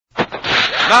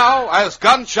now, as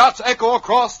gunshots echo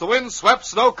across the wind-swept,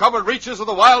 snow-covered reaches of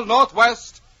the wild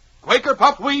Northwest, Quaker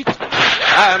Puffed Wheat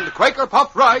and Quaker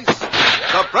Puffed Rice,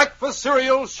 the breakfast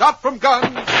cereal shot from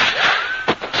guns,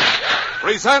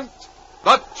 present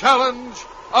the challenge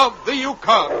of the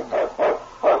Yukon.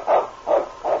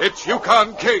 It's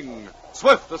Yukon King,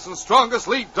 swiftest and strongest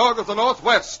lead dog of the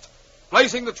Northwest,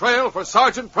 blazing the trail for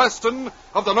Sergeant Preston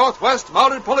of the Northwest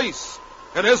Mounted Police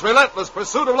in his relentless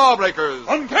pursuit of lawbreakers.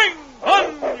 On, King!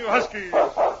 On, you huskies!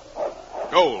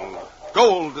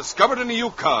 Gold discovered in the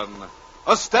Yukon.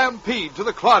 A stampede to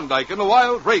the Klondike in a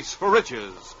wild race for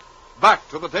riches. Back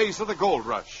to the days of the gold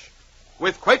rush.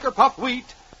 With Quaker Puffed Wheat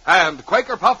and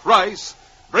Quaker Puffed Rice,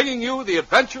 bringing you the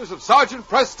adventures of Sergeant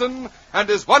Preston and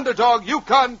his wonder dog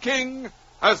Yukon King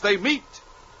as they meet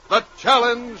the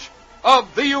challenge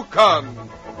of the Yukon.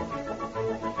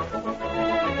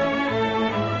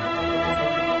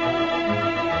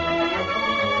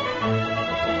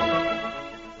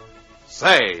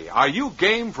 Say, are you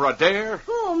game for a dare?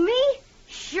 Who, me?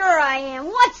 Sure I am.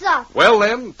 What's up? Well,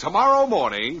 then, tomorrow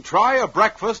morning, try a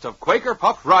breakfast of Quaker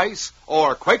Puffed Rice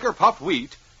or Quaker Puffed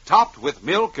Wheat topped with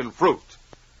milk and fruit.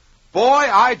 Boy,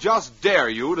 I just dare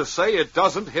you to say it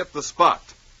doesn't hit the spot.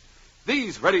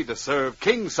 These ready-to-serve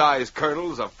king-size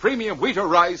kernels of premium wheat or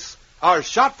rice are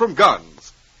shot from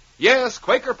guns. Yes,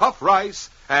 Quaker Puffed Rice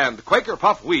and Quaker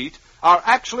Puffed Wheat are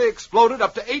actually exploded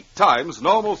up to 8 times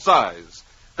normal size.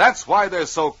 That's why they're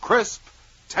so crisp,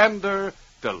 tender,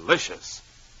 delicious.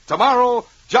 Tomorrow,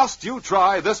 just you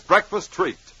try this breakfast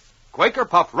treat. Quaker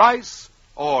Puffed Rice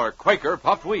or Quaker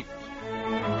Puffed Wheat.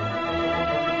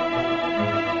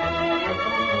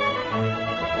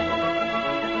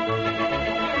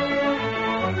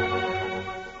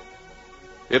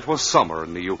 It was summer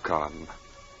in the Yukon.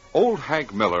 Old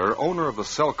Hank Miller, owner of the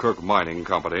Selkirk Mining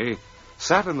Company,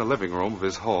 sat in the living room of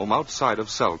his home outside of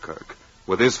Selkirk,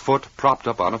 with his foot propped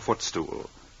up on a footstool.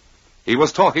 He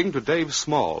was talking to Dave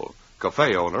Small,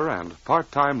 cafe owner and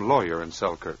part-time lawyer in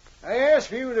Selkirk. I asked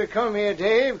for you to come here,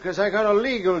 Dave, because I got a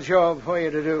legal job for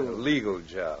you to do. A legal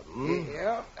job, hmm?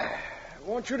 Yeah. I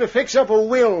want you to fix up a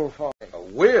will for me. A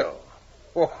will?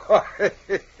 Why,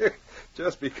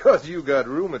 just because you got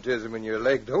rheumatism in your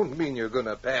leg don't mean you're going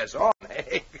to pass on,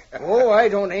 Hank. Oh, I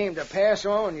don't aim to pass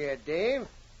on yet, Dave.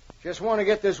 Just want to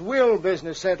get this will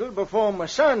business settled before my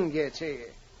son gets here.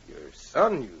 Your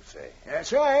son, you say?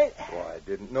 That's right. Well, I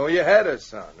didn't know you had a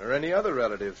son, or any other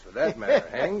relatives for that matter,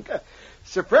 Hank.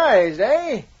 Surprised,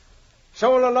 eh?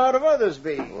 So'll a lot of others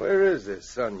be. Where is this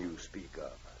son you speak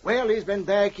of? Well, he's been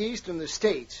back east in the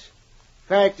States.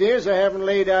 Fact is, I haven't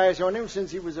laid eyes on him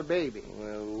since he was a baby.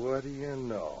 Well, what do you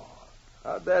know?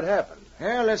 How'd that happen?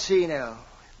 Well, let's see now.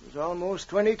 It was almost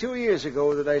 22 years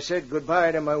ago that I said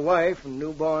goodbye to my wife and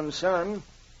newborn son,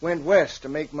 went west to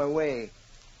make my way.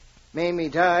 Mamie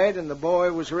died, and the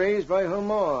boy was raised by her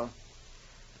ma.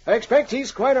 I expect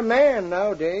he's quite a man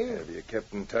now, Dave. Have you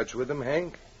kept in touch with him,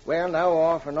 Hank? Well, now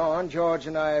off and on, George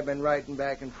and I have been writing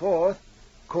back and forth.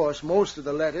 Of course, most of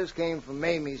the letters came from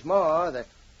Mamie's ma, the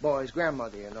boy's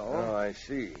grandmother, you know. Oh, I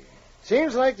see.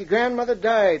 Seems like the grandmother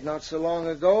died not so long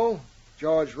ago.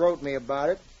 George wrote me about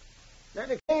it.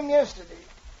 Letter came yesterday.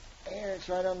 There, it's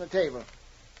right on the table.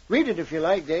 Read it if you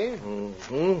like, Dave.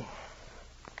 Mm-hmm.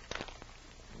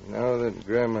 Now that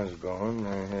Grandma's gone,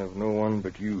 I have no one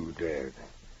but you, Dad.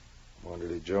 Wanted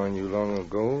to join you long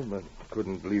ago, but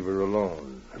couldn't leave her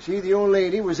alone. You see, the old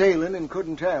lady was ailing and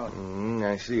couldn't tell.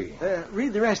 I see.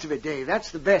 Read the rest of it, Dave.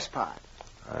 That's the best part.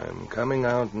 I'm coming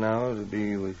out now to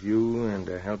be with you and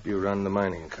to help you run the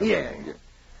mining company. Yeah.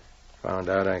 Found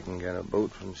out I can get a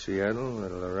boat from Seattle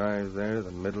that'll arrive there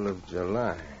the middle of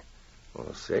July.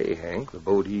 Well, say, Hank, the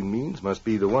boat he means must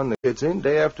be the one that gets in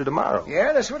day after tomorrow.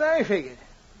 Yeah, that's what I figured.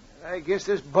 I guess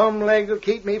this bum leg will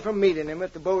keep me from meeting him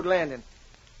at the boat landing.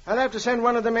 I'll have to send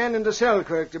one of the men into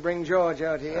Selkirk to bring George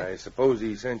out here. I suppose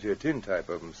he sent you a tintype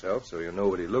of himself so you know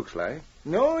what he looks like.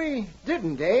 No, he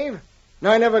didn't, Dave. And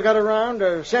I never got around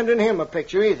to sending him a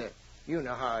picture either. You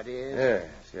know how it is.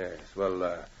 Yes.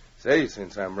 Well, say,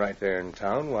 since I'm right there in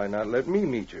town, why not let me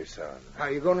meet your son? How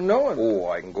you going to know him? Oh,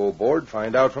 I can go aboard,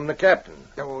 find out from the captain.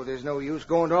 Oh, there's no use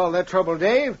going to all that trouble,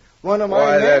 Dave. One of my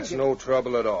Why, men... that's no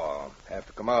trouble at all. Have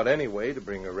to come out anyway to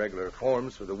bring your regular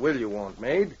forms for the will you want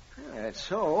made. That's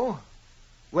so.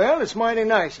 Well, it's mighty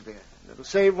nice of you. It'll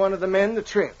save one of the men the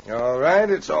trip. All right,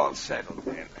 it's all settled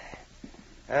then.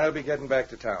 I'll be getting back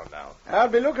to town now. I'll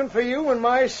be looking for you and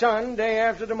my son day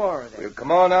after tomorrow, then. We'll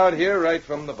come on out here right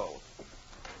from the boat.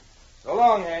 So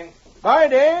long, Hank. Bye,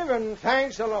 Dave, and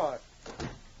thanks a lot.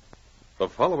 The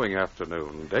following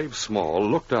afternoon, Dave Small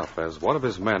looked up as one of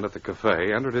his men at the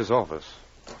cafe entered his office.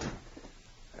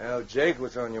 Well, Jake,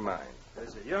 what's on your mind?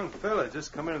 There's a young fella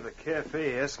just come into the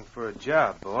cafe asking for a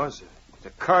job, boss. He's a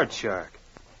card shark.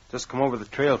 Just come over the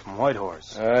trail from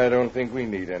Whitehorse. I don't think we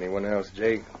need anyone else,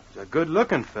 Jake. He's a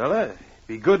good-looking fella.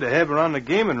 Be good to have around the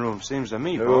gaming room, seems to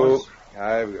me, boss.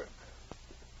 Wait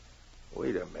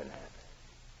a minute.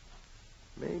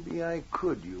 Maybe I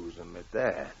could use him at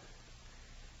that.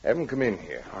 Have him come in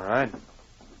here. All right.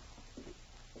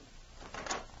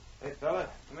 Hey, fella,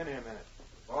 come in here a minute.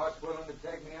 Boss willing to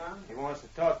take me on? He wants to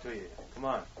talk to you. Come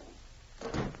on.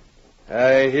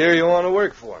 I hear you want to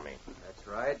work for me. That's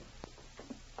right.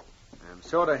 I'm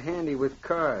sort of handy with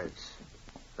cards.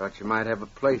 Thought you might have a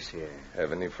place here.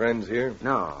 Have any friends here?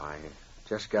 No, I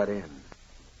just got in.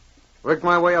 Worked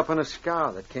my way up on a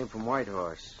scow that came from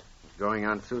Whitehorse, going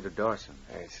on through to Dawson.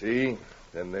 I see.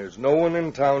 Then there's no one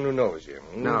in town who knows you.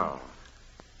 No.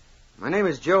 My name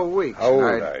is Joe Weeks. How old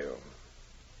are you?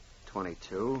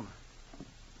 22.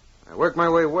 I worked my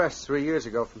way west 3 years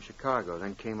ago from Chicago,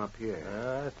 then came up here.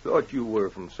 I thought you were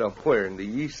from somewhere in the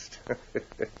east.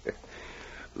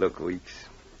 Look, Weeks,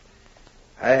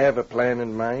 I have a plan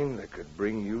in mind that could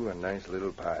bring you a nice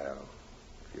little pile.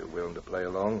 If you're willing to play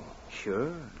along.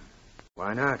 Sure.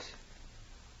 Why not?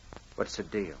 What's the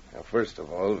deal? Now, first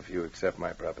of all, if you accept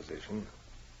my proposition,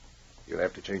 you'll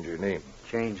have to change your name.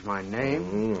 Change my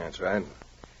name? That's right.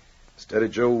 Instead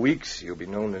of Joe Weeks, you'll be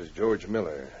known as George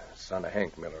Miller, son of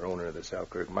Hank Miller, owner of the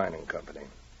Selkirk Mining Company.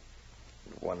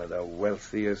 One of the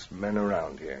wealthiest men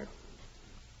around here.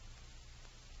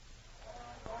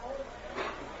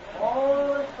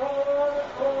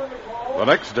 The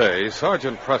next day,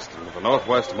 Sergeant Preston of the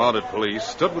Northwest Mounted Police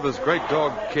stood with his great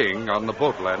dog, King, on the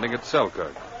boat landing at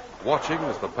Selkirk, watching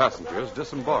as the passengers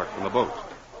disembarked from the boat.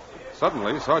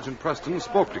 Suddenly, Sergeant Preston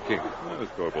spoke to King. There's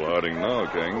Corporal Harding now,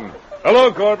 King.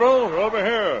 Hello, Corporal. We're over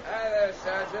here. Hi there,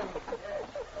 Sergeant.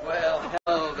 Well,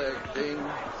 hello there, King.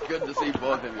 It's good to see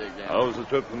both of you again. How was the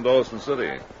trip from Dawson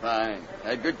City? Fine.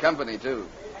 Had good company, too.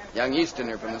 Young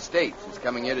Easterner from the States who's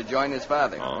coming here to join his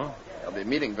father. Oh? They'll be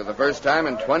meeting for the first time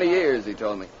in 20 years, he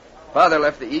told me. Father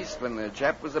left the East when the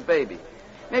chap was a baby.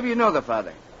 Maybe you know the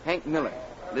father, Hank Miller.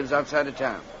 Lives outside of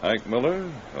town. Hank Miller?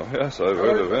 Oh, yes, I've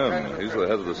heard of him. He's the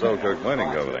head of the Selkirk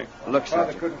Mining Company. Look,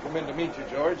 Father Sergeant. couldn't come in to meet you,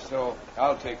 George, so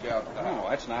I'll take you out. Oh,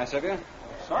 that's nice of you.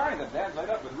 Sorry that Dad's laid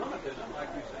up with rheumatism, like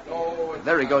you said. Oh,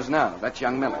 There he goes now. That's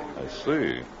young Miller. I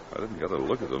see. I didn't get a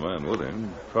look at the man with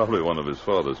him. Probably one of his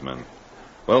father's men.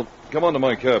 Well, come on to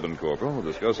my cabin, Corporal. We'll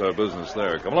discuss our business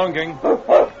there. Come along, King.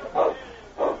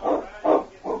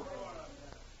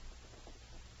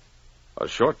 A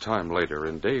short time later,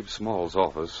 in Dave Small's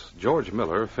office, George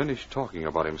Miller finished talking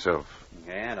about himself.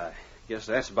 And I guess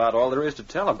that's about all there is to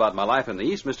tell about my life in the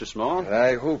East, Mr. Small.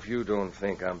 I hope you don't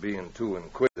think I'm being too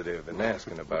inquisitive in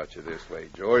asking about you this way,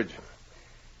 George.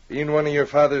 Being one of your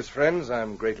father's friends,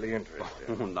 I'm greatly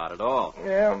interested. Not at all.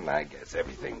 Well, I guess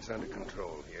everything's under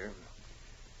control here.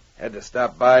 Had to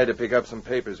stop by to pick up some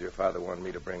papers your father wanted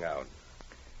me to bring out.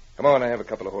 Come on, I have a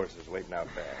couple of horses waiting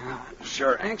out back.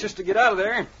 Sure anxious to get out of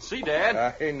there. See,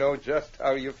 Dad. I know just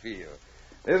how you feel.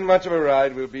 Isn't much of a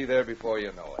ride. We'll be there before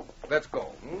you know it. Let's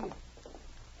go.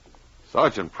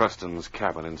 Sergeant Preston's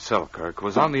cabin in Selkirk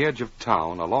was on the edge of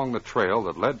town along the trail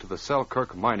that led to the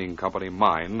Selkirk Mining Company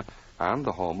mine and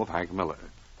the home of Hank Miller.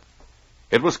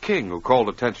 It was King who called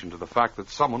attention to the fact that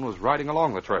someone was riding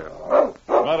along the trail.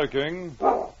 Matter, King?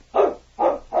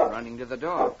 Running to the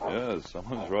door. Yes,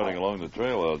 someone's riding along the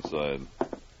trail outside.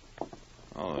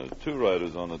 Oh, there are two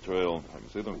riders on the trail. I can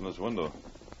see them from this window.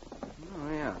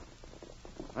 Oh, yeah.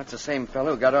 That's the same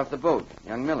fellow who got off the boat,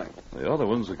 young Miller. The other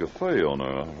one's the cafe owner.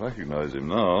 I recognize him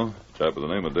now. Chap with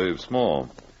the name of Dave Small.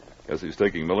 Guess he's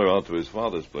taking Miller out to his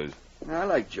father's place. I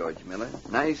like George Miller.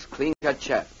 Nice, clean-cut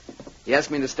chap. He asked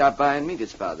me to stop by and meet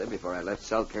his father before I left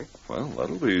Selkirk. Well,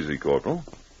 that'll be easy, Corporal.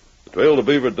 The trail to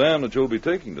Beaver Dam that you'll be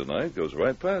taking tonight goes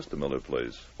right past the Miller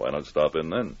place. Why not stop in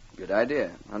then? Good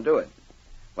idea. I'll do it.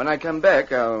 When I come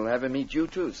back, I'll have him meet you,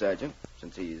 too, Sergeant,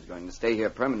 since he's going to stay here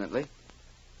permanently.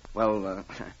 Well,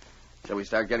 shall we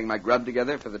start getting my grub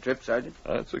together for the trip, Sergeant?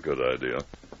 That's a good idea.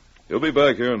 You'll be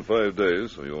back here in 5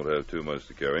 days, so you won't have too much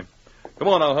to carry. Come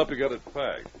on, I'll help you get it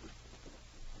packed.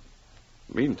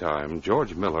 Meantime,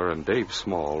 George Miller and Dave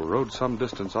Small rode some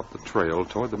distance up the trail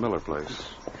toward the Miller place.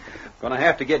 Gonna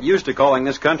have to get used to calling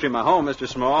this country my home, Mr.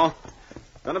 Small.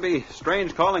 Gonna be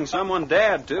strange calling someone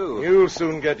Dad, too. You'll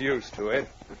soon get used to it.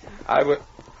 I would...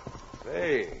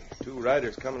 Hey, two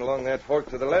riders coming along that fork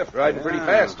to the left, riding pretty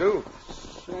fast, too.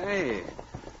 Say,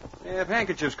 they have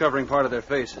handkerchiefs covering part of their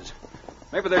faces.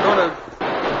 Maybe they're going to...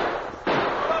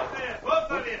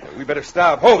 Both of you! We better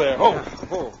stop. Hold there. Hold.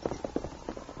 Oh.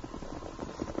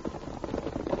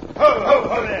 Hold.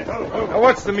 Now,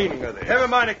 what's the meaning of this? Never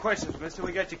mind the questions, mister.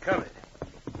 We got you covered.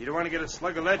 You don't want to get a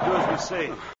slug of lead, do as we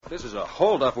say. This is a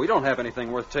holdup. We don't have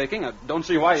anything worth taking. I don't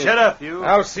see why you... Shut up, you.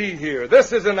 Now, see here.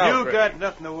 This is an outrage. You got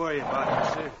nothing to worry about,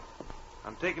 mister.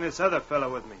 I'm taking this other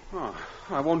fellow with me. Oh,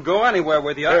 I won't go anywhere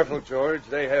with you. Careful, George.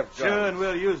 They have guns. Sure, and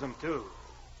we'll use them, too.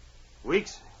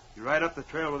 Weeks, you ride up the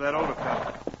trail with that older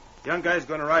fellow. Young guy's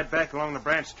going to ride back along the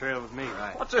branch trail with me.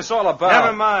 Right. What's this all about?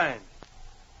 Never mind.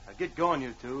 Now, get going,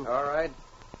 you two. All right.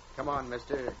 Come on,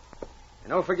 mister. And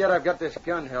don't forget I've got this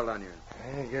gun held on you.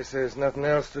 I guess there's nothing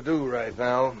else to do right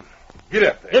now. Get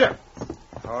up there. Get up.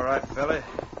 All right, fella.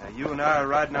 Now, you and I are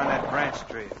riding on that branch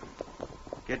trail.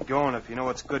 Get going if you know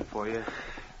what's good for you.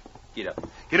 Get up.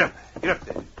 Get up. Get up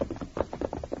there.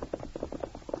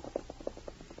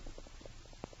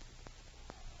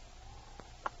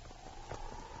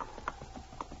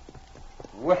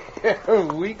 Well,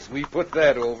 Weeks, we put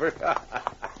that over.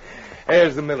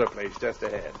 There's the Miller place just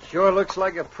ahead. Sure looks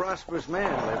like a prosperous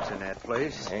man lives in that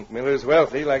place. Hank Miller's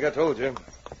wealthy, like I told you.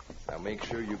 Now, make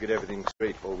sure you get everything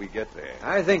straight before we get there.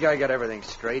 I think I got everything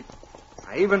straight.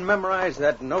 I even memorized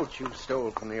that note you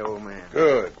stole from the old man.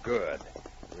 Good, good.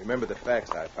 Remember the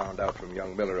facts I found out from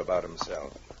young Miller about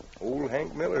himself. Old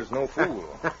Hank Miller's no fool.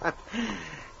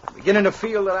 Beginning to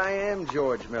feel that I am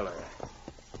George Miller.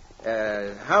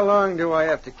 How long do I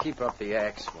have to keep up the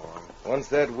axe for? Once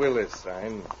that will is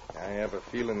signed, I have a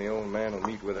feeling the old man will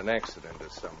meet with an accident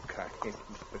of some kind.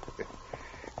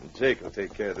 Jake will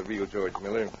take care of the real George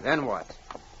Miller. Then what?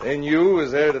 Then you,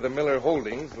 as heir to the Miller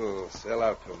holdings, will sell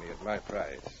out to me at my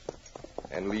price.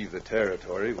 And leave the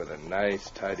territory with a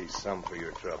nice, tidy sum for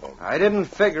your trouble. I didn't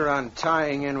figure on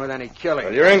tying in with any killing.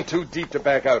 Well, you're in too deep to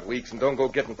back out, Weeks, and don't go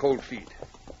getting cold feet.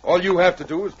 All you have to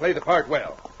do is play the part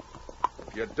well.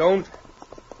 If you don't,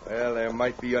 well, there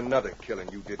might be another killing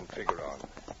you didn't figure on.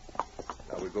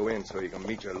 Now we'll go in so you can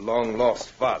meet your long-lost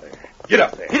father. Get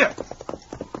up there. Get up.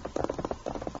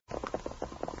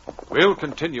 We'll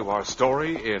continue our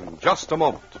story in just a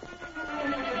moment.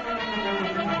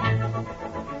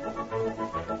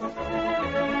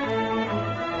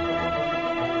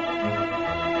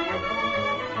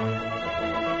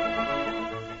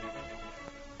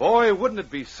 Boy, wouldn't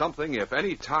it be something if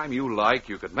any time you like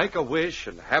you could make a wish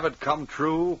and have it come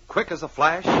true quick as a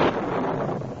flash?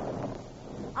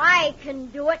 I can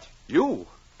do it. You?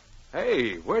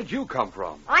 Hey, where'd you come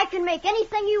from? I can make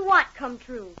anything you want come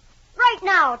true. Right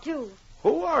now, too.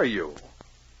 Who are you?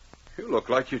 You look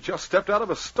like you just stepped out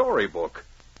of a storybook.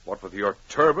 What with your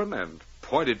turban and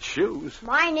pointed shoes.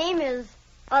 My name is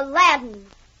Aladdin.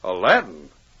 Aladdin?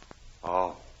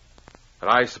 Oh. And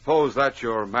I suppose that's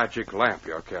your magic lamp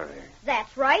you're carrying.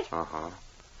 That's right.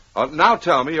 Uh-huh. Now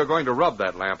tell me you're going to rub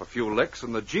that lamp a few licks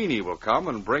and the genie will come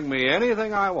and bring me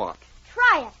anything I want.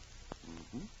 Try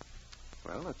it.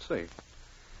 Well, let's see.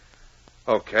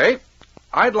 Okay.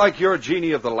 I'd like your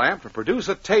genie of the lamp to produce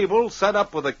a table set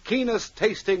up with the keenest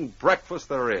tasting breakfast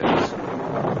there is.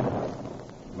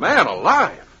 Man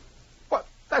alive! What?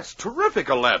 That's terrific,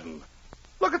 Aladdin.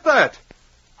 Look at that.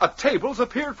 A table's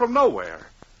appeared from nowhere.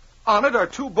 On it are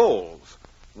two bowls.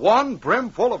 One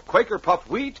brimful of Quaker puffed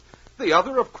wheat, the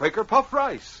other of Quaker puffed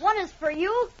rice. One is for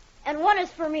you, and one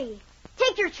is for me.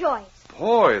 Take your choice.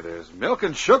 Boy, there's milk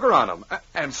and sugar on them,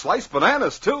 and sliced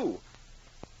bananas, too.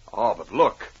 Oh, but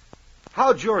look.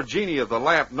 How'd your genie of the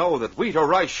lamp know that wheat or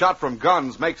rice shot from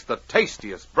guns makes the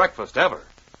tastiest breakfast ever?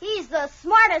 He's the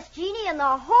smartest genie in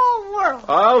the whole world.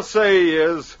 I'll say he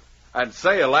is. And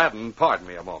say, Aladdin, pardon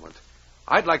me a moment.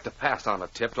 I'd like to pass on a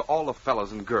tip to all the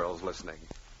fellas and girls listening.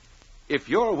 If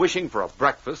you're wishing for a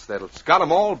breakfast that's got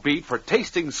 'em all beat for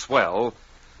tasting swell,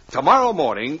 tomorrow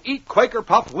morning eat Quaker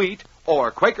puffed wheat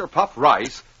or Quaker puffed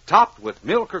rice topped with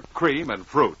milk or cream and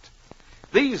fruit.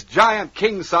 These giant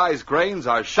king-size grains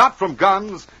are shot from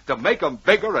guns to make 'em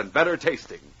bigger and better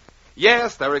tasting.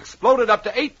 Yes, they're exploded up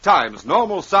to 8 times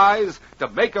normal size to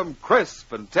make 'em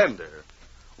crisp and tender.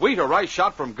 Wheat or rice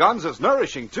shot from guns is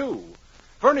nourishing, too.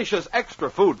 Furnishes extra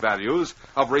food values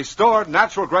of restored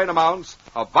natural grain amounts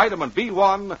of vitamin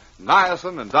B1,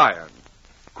 niacin, and iron.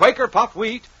 Quaker puffed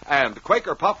wheat and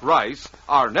Quaker puffed rice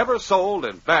are never sold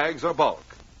in bags or bulk.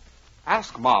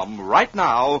 Ask Mom right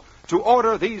now to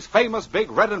order these famous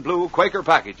big red and blue Quaker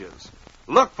packages.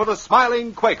 Look for the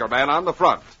smiling Quaker man on the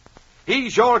front.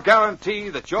 He's your guarantee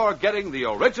that you're getting the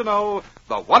original,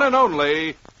 the one and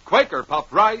only Quaker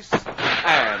puffed rice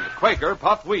and Quaker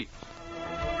puffed wheat.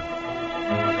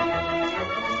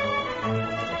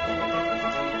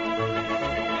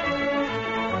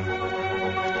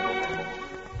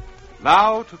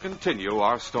 Now to continue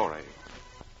our story.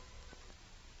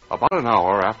 About an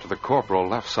hour after the corporal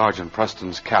left Sergeant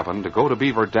Preston's cabin to go to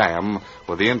Beaver Dam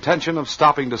with the intention of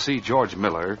stopping to see George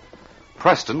Miller,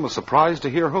 Preston was surprised to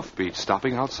hear hoofbeats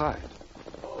stopping outside.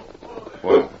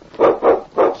 Well,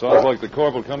 sounds like the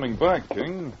corporal coming back,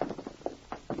 King.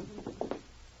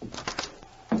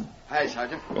 Hi,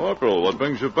 Sergeant. Corporal, what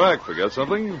brings you back? Forget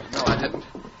something? No, I didn't.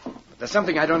 But there's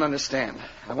something I don't understand.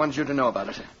 I wanted you to know about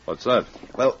it. What's that?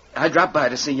 Well, I dropped by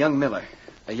to see young Miller.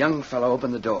 A young fellow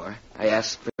opened the door. I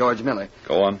asked for George Miller.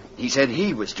 Go on. He said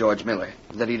he was George Miller,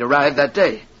 that he'd arrived that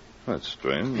day. That's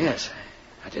strange. Yes.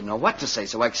 I didn't know what to say,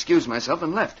 so I excused myself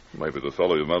and left. Maybe the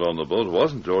fellow you met on the boat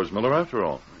wasn't George Miller after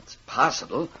all. It's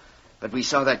possible. But we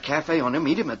saw that cafe owner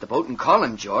meet him at the boat and call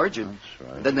him George. And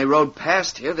That's right. then they rode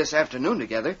past here this afternoon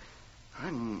together.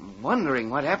 I'm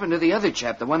wondering what happened to the other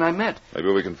chap, the one I met.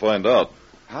 Maybe we can find out.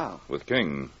 How? With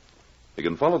King. You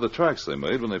can follow the tracks they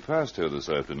made when they passed here this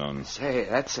afternoon. Say,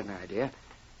 that's an idea.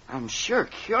 I'm sure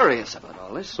curious about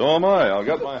all this. So am I. I'll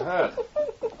get my hat.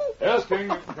 Yes,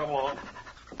 King, you can come along.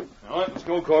 All right, let's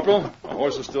go, Corporal. My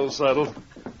horse is still saddled.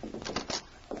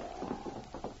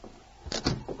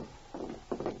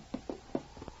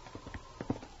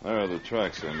 There are the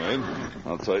tracks they made.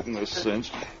 I'll tighten this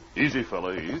cinch. Easy,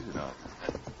 fella, easy now.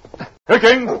 Here,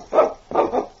 King!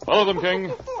 Follow them,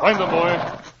 King. Find them, boy.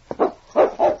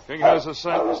 King has the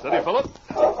scent. Steady, fella.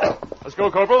 Let's go,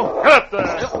 Corporal. Get up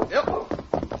there! Yep.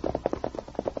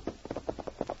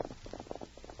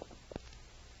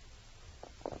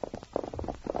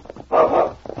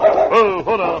 Whoa,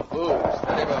 hold on. Oh,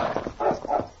 steady, boy.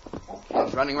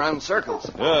 King's running around in circles.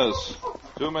 Yes.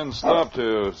 2 men stopped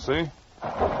here, see?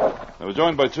 They were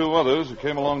joined by 2 others who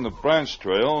came along the branch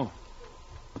trail,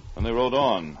 and they rode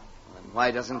on. And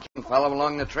why doesn't King follow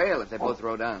along the trail if they both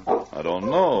rode on? I don't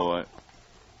know.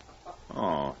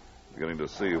 Oh, beginning to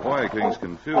see why King's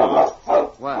confused.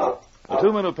 What? The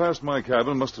 2 men who passed my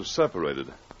cabin must have separated.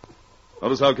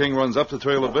 Notice how King runs up the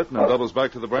trail a bit and then doubles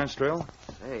back to the branch trail?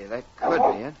 Say, that could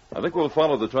be it. I think we'll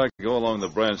follow the track and go along the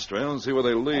branch trail and see where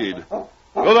they lead. Go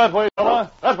that way, fella.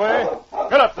 That way.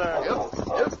 Get up there. Yep.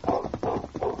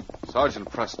 Sergeant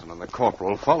Preston and the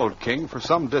corporal followed King for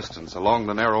some distance along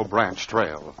the narrow branch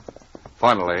trail.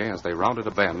 Finally, as they rounded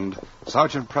a bend,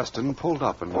 Sergeant Preston pulled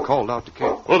up and called out to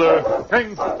King. Go there.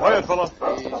 King, quiet, fella.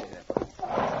 Easy there.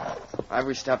 Why have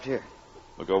we stopped here?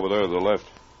 Look over there to the left.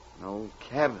 An old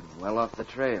cabin well off the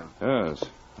trail. Yes.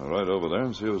 I'll ride over there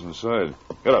and see who's inside.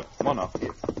 Get up. Come on now.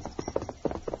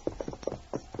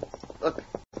 Look.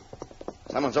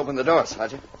 Someone's opened the door,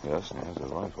 Sergeant. Yes, and he has a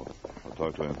rifle. I'll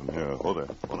talk to him from here. Hold there.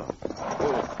 Hold on.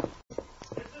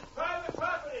 This is private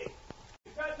property.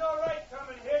 You've got no right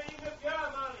coming here, even if you're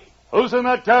money. Who's in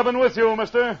that cabin with you,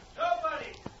 mister?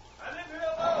 Nobody. I live here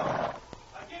alone. Now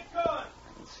get going.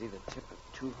 I can see the tip of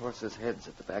 2 horses' heads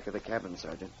at the back of the cabin,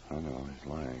 Sergeant. I know, he's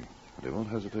lying. But he won't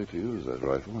hesitate to use that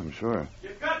rifle, I'm sure.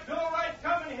 You've got no right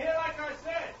coming here, like I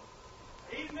said.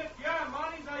 Even if you're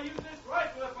money, I'll use this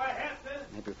rifle if I have to.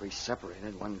 Maybe if we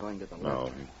separated, one going to the left. No,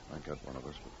 he might get one of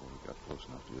us before we got close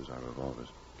enough to use our revolvers.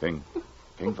 King,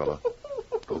 fella.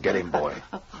 Go get him, boy.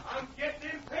 I'm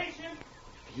getting impatient.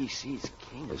 If he sees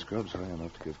King. The scrub's high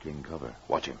enough to give King cover.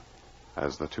 Watch him.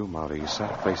 As the 2 Mounties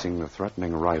sat facing the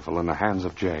threatening rifle in the hands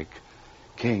of Jake,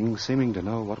 King, seeming to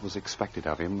know what was expected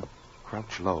of him,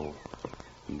 crouched low,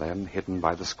 and then, hidden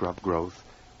by the scrub growth,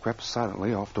 crept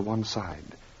silently off to one side,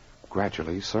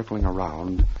 gradually circling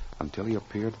around until he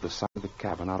appeared at the side of the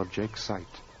cabin out of Jake's sight.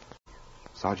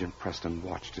 Sergeant Preston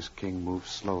watched as King moved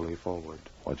slowly forward.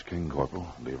 Watch King,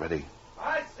 Corporal. Be ready.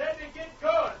 I said to get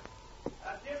going.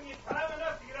 I've given you time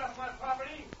enough to get off my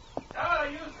property. Now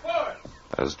I'll use force.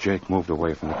 As Jake moved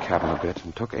away from the cabin a bit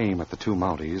and took aim at the 2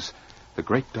 Mounties, the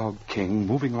great dog King,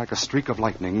 moving like a streak of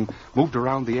lightning, moved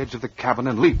around the edge of the cabin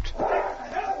and leaped.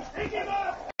 Take him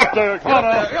up. Up there, come on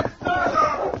now.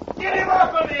 Get him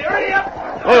off of me. Hurry up.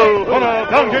 Oh, hold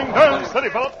on. Down, King. Down. Steady,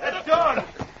 fella. That's dog.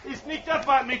 He sneaked up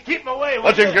on me. Keep him away.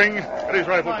 Watch him, King. Get his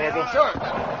rifle, Corporal. Sure.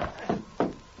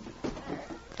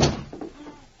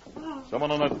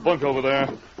 Someone on that bunk over there.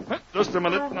 Just a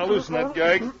minute. Now loosen that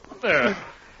gag. There.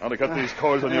 Now to cut these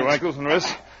cords on your ankles and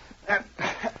wrists.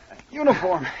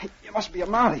 Uniform. You must be a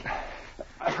Mountie.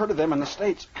 I've heard of them in the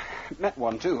States. Met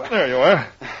one, too. There you are.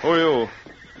 Who are you?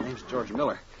 My name's George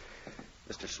Miller.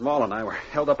 Mr. Small and I were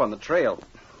held up on the trail.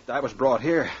 I was brought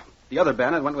here. The other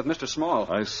bandit went with Mr. Small.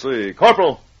 I see.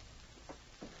 Corporal!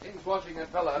 King's watching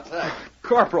that fella outside.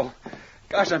 Corporal.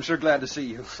 Gosh, I'm sure glad to see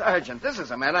you. Sergeant, this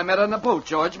is a man I met on the boat,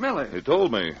 George Miller. He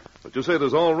told me. But you say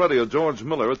there's already a George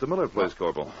Miller at the Miller place,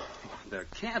 Corporal. There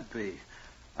can't be.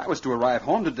 I was to arrive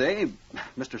home today.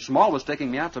 Mr. Small was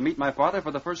taking me out to meet my father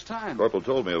for the first time. Corporal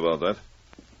told me about that.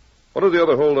 What did the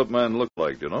other hold-up man look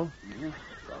like, do you know? Yeah,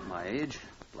 about my age.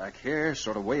 Black hair,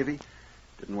 sort of wavy.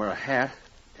 Didn't wear a hat.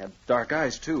 Had dark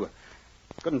eyes, too.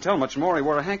 Couldn't tell much more. He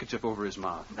wore a handkerchief over his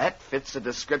mouth. That fits the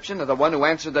description of the one who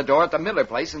answered the door at the Miller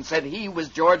place and said he was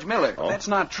George Miller. Oh. That's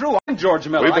not true. I'm George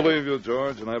Miller. We believe you,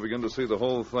 George, and I begin to see the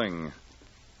whole thing.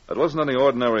 That wasn't any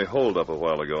ordinary hold-up a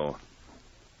while ago.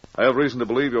 I have reason to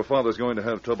believe your father's going to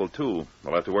have trouble, too.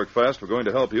 We'll have to work fast. We're going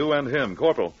to help you and him.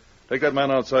 Corporal, take that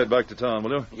man outside back to town,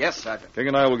 will you? Yes, Sergeant. King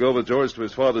and I will go with George to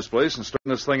his father's place and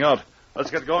straighten this thing out. Let's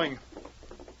get going.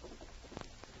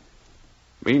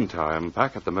 Meantime,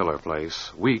 back at the Miller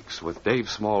place, Weeks, with Dave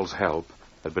Small's help,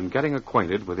 had been getting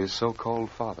acquainted with his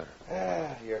so-called father.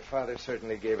 Your father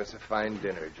certainly gave us a fine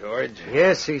dinner, George.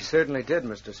 Yes, he certainly did,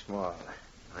 Mr. Small.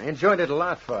 I enjoyed it a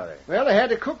lot, Father. Well, I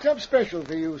had it cooked up special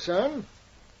for you, son.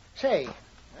 Say,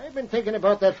 I've been thinking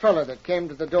about that fellow that came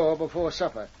to the door before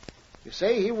supper. You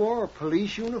say he wore a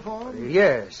police uniform?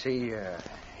 Yes, he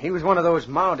was one of those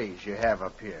Mounties you have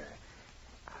up here.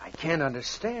 I can't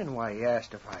understand why he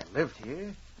asked if I lived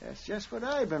here. That's just what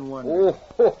I've been wondering.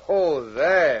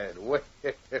 That. Well,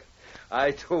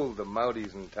 I told the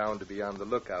Mounties in town to be on the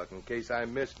lookout in case I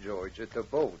missed George at the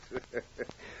boat.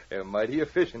 They're mighty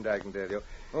efficient, I can tell you.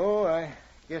 Oh, I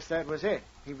guess that was it.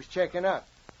 He was checking up.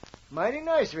 Mighty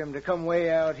nice of him to come way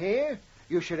out here.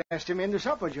 You should have asked him in to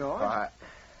supper, George.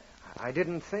 I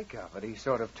didn't think of it. He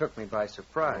sort of took me by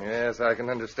surprise. Yes, I can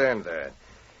understand that.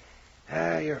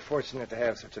 You're fortunate to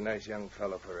have such a nice young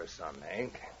fellow for a son,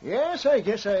 Hank. Yes, I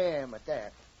guess I am at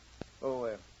that. Oh,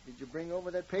 did you bring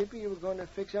over that paper you were going to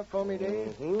fix up for me,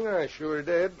 Dave? Mm-hmm, I sure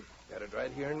did. Got it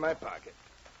right here in my pocket.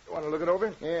 You want to look it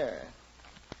over? Yeah.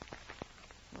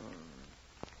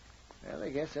 Well, I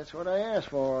guess that's what I asked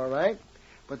for, all right.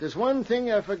 But there's one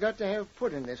thing I forgot to have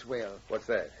put in this will. What's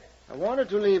that? I wanted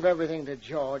to leave everything to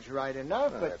George right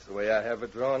enough, but... That's the way I have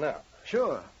it drawn up.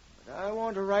 Sure. But I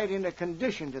want to write in a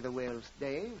condition to the will,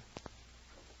 Dave.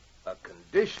 A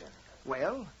condition?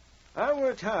 Well, I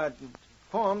worked hard to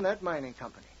form that mining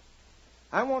company.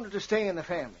 I wanted to stay in the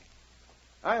family.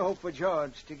 I hope for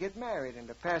George to get married and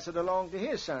to pass it along to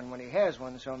his son when he has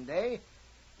one someday.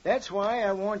 That's why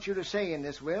I want you to say in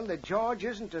this will that George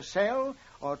isn't to sell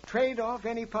or trade off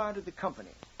any part of the company.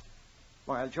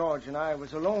 While George and I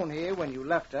was alone here when you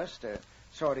left us to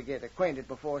sort of get acquainted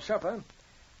before supper,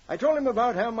 I told him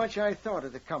about how much I thought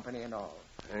of the company and all.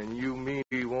 And you mean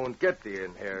he won't get the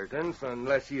inheritance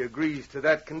unless he agrees to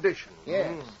that condition?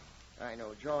 Yes. I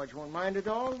know George won't mind at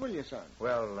all, will you, son?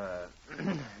 Well,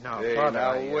 no, hey, Father,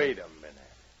 now, wait a minute.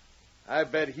 I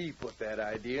bet he put that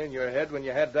idea in your head when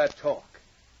you had that talk.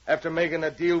 After making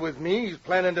a deal with me, he's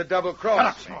planning to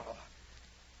double-cross me. Small.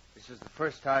 This is the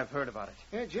first I've heard about it.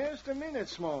 Yeah, just a minute,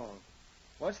 Small.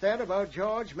 What's that about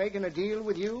George making a deal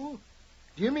with you?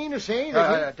 Do you mean to say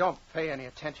that Don't pay any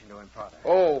attention to him, Father.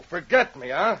 Oh, forget me,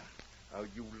 huh? Now,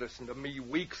 you listen to me,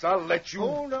 Weeks. I'll let you...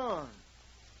 Hold on.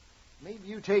 Maybe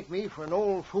you take me for an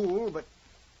old fool, but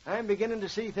I'm beginning to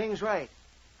see things right.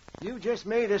 You just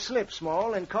made a slip,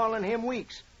 Small, in calling him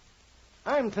Weeks.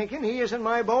 I'm thinking he isn't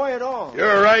my boy at all.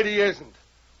 You're right, he isn't.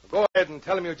 Go ahead and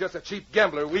tell him you're just a cheap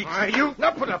gambler, Weeks. You...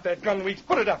 Now put up that gun, Weeks.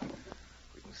 Put it up.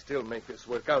 We can still make this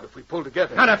work out if we pull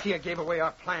together. Not if you gave away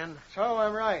our plan. So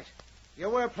I'm right. You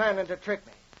were planning to trick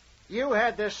me. You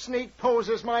had this sneak pose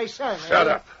as my son. Shut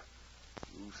up.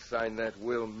 You sign that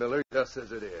will, Miller, just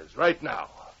as it is, right now.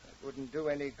 It wouldn't do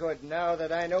any good now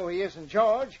that I know he isn't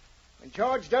George. When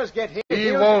George does get hit...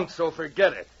 He won't, so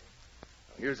forget it.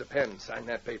 Here's a pen. Sign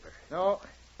that paper. No.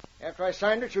 After I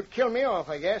signed it, you'd kill me off,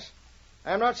 I guess.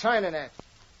 I'm not signing that.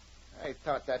 I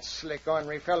thought that slick,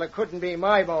 ornery fella couldn't be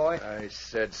my boy. I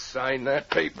said sign that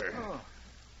paper. Oh.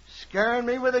 Scaring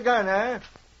me with a gun, huh?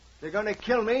 They're going to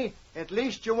kill me. At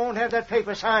least you won't have that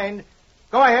paper signed.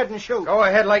 Go ahead and shoot. Go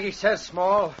ahead like he says,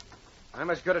 Small. I'm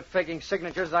as good at faking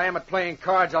signatures as I am at playing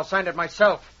cards. I'll sign it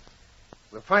myself.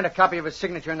 We'll find a copy of his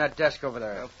signature in that desk over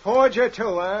there. A forger,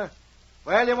 too, huh?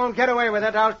 Well, you won't get away with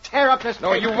it. I'll tear up this...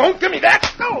 No, you won't. Give me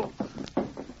that. No.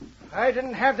 If I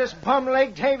didn't have this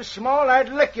bum-leg Dave Small, I'd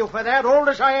lick you for that, old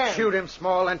as I am. Shoot him,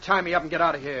 Small, and tie me up and get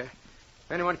out of here.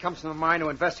 If anyone comes to the mine to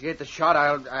investigate the shot,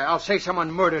 I'll say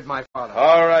someone murdered my father.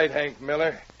 All right, Hank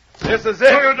Miller. This is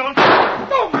it. No, you don't.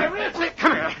 No, my wrist.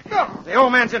 Come here. No. The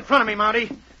old man's in front of me,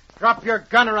 Mountie. Drop your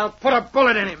gun or I'll put a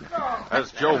bullet in him.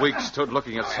 As Joe Weeks stood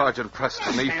looking at Sergeant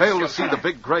Preston, he failed to see the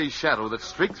big gray shadow that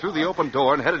streaked through the open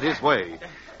door and headed his way.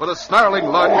 With a snarling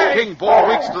lunge, King bore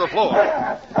Weeks to the floor.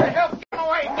 Help him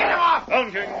away. Get him off.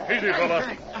 Down, King. Easy,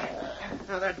 fella.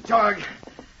 Now, that dog...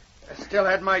 If I still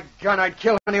had my gun, I'd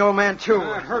kill the old man, too.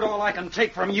 I heard all I can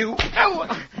take from you.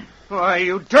 Oh, why,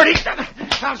 you dirty...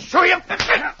 I'll show you.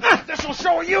 This'll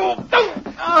show you.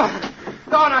 Oh,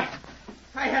 Don, I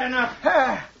had enough.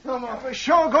 No more. It was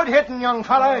sure good hitting, young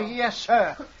fella. Yes,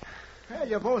 sir. Well,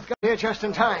 you both got here just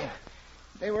in time.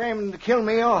 They were aiming to kill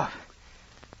me off.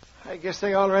 I guess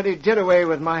they already did away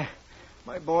with my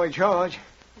boy George,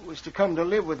 who was to come to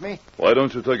live with me. Why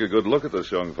don't you take a good look at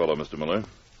this young fellow, Mr. Miller?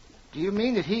 Do you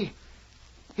mean that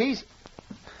he's...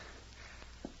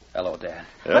 Hello, Dad.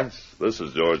 Yes, this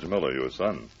is George Miller, your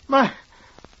son.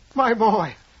 My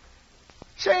boy.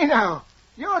 Say now,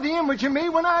 you're the image of me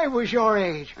when I was your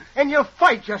age. And you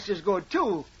fight just as good,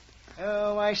 too.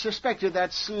 Oh, I suspected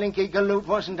that slinky galoot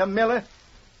wasn't a Miller.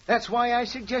 That's why I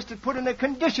suggested putting a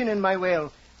condition in my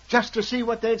will, just to see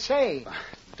what they'd say.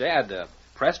 Dad,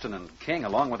 Preston and King,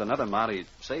 along with another Mountie,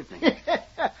 saved me.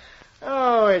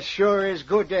 Oh, it sure is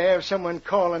good to have someone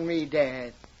calling me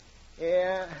Dad.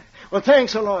 Yeah. Well,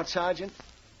 thanks a lot, Sergeant.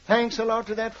 Thanks a lot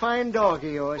to that fine dog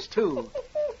of yours, too.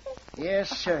 Yes,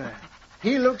 sir.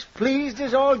 He looks pleased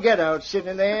as all get out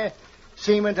sitting there,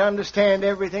 seeming to understand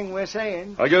everything we're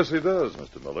saying. I guess he does,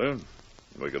 Mr. Miller.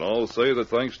 We can all say that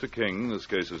thanks to King, this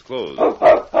case is closed.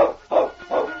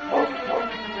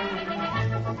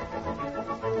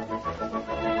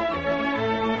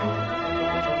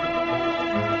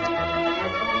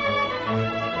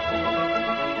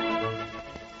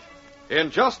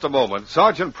 In just a moment,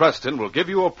 Sergeant Preston will give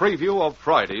you a preview of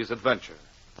Friday's adventure.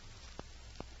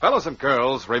 Fellas and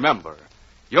girls, remember,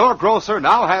 your grocer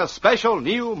now has special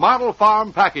new model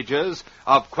farm packages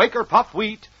of Quaker Puff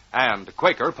wheat and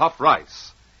Quaker Puff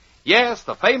rice. Yes,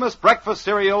 the famous breakfast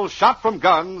cereals shot from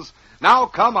guns now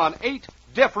come on 8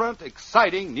 different,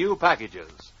 exciting new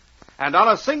packages. And on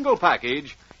a single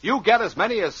package, you get as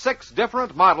many as 6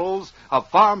 different models of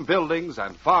farm buildings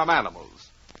and farm animals.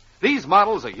 These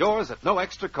models are yours at no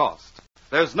extra cost.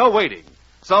 There's no waiting.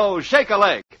 So shake a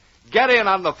leg. Get in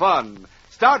on the fun.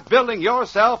 Start building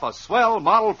yourself a swell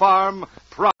model farm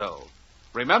pronto.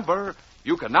 Remember,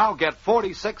 you can now get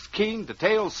 46 keen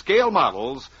detailed scale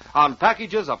models on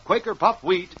packages of Quaker Puff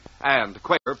wheat and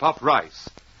Quaker Puff rice.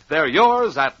 They're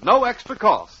yours at no extra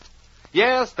cost.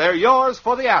 Yes, they're yours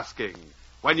for the asking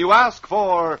when you ask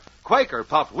for Quaker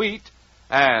Puff wheat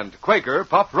and Quaker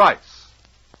Puff rice.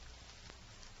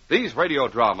 These radio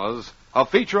dramas, a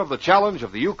feature of the Challenge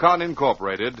of the Yukon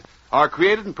Incorporated, are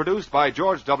created and produced by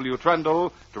George W.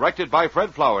 Trendle, directed by Fred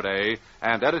Flowerday,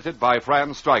 and edited by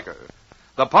Fran Stryker.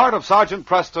 The part of Sergeant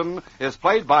Preston is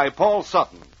played by Paul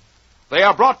Sutton. They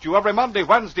are brought to you every Monday,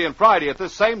 Wednesday, and Friday at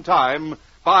this same time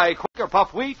by Quaker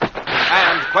Puff wheat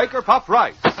and Quaker Puff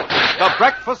rice, the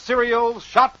breakfast cereals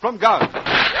shot from guns.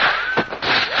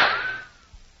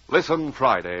 Listen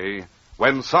Friday,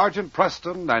 when Sergeant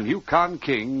Preston and Yukon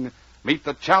King meet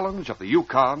the challenge of the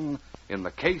Yukon in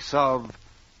the case of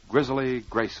Grizzly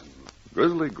Grayson.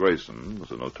 Grizzly Grayson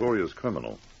was a notorious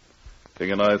criminal.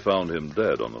 King and I found him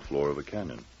dead on the floor of a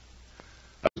canyon.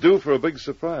 I was due for a big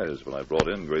surprise when I brought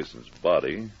in Grayson's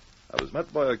body. I was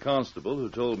met by a constable who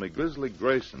told me Grizzly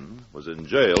Grayson was in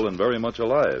jail and very much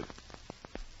alive.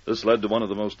 This led to one of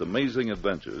the most amazing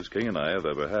adventures King and I have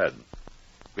ever had.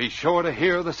 Be sure to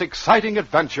hear this exciting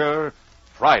adventure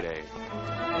Friday.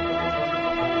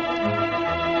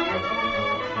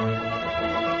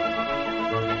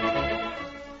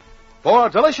 For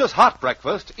a delicious hot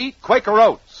breakfast, eat Quaker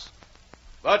Oats.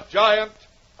 The giant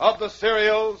of the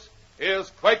cereals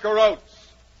is Quaker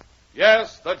Oats.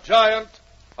 Yes, the giant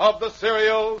of the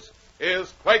cereals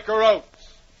is Quaker Oats.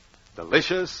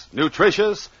 Delicious,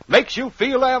 nutritious, makes you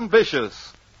feel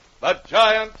ambitious. The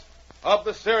giant of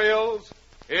the cereals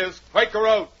is Quaker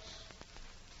Oats.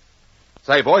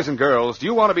 Say, boys and girls, do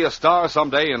you want to be a star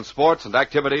someday in sports and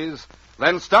activities?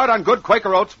 Then start on good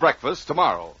Quaker Oats breakfast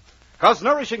tomorrow. 'Cause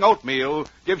nourishing oatmeal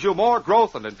gives you more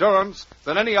growth and endurance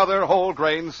than any other whole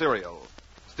grain cereal.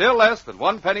 Still less than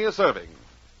 1 penny a serving.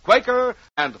 Quaker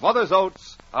and Mother's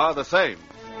Oats are the same.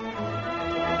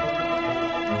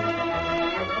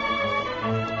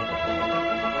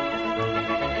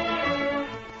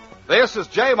 This is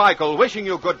J. Michael wishing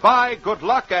you goodbye, good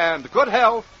luck, and good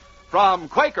health from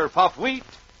Quaker Puff wheat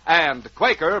and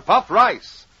Quaker Puff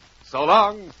rice. So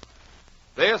long.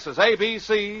 This is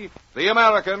ABC, the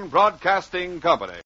American Broadcasting Company.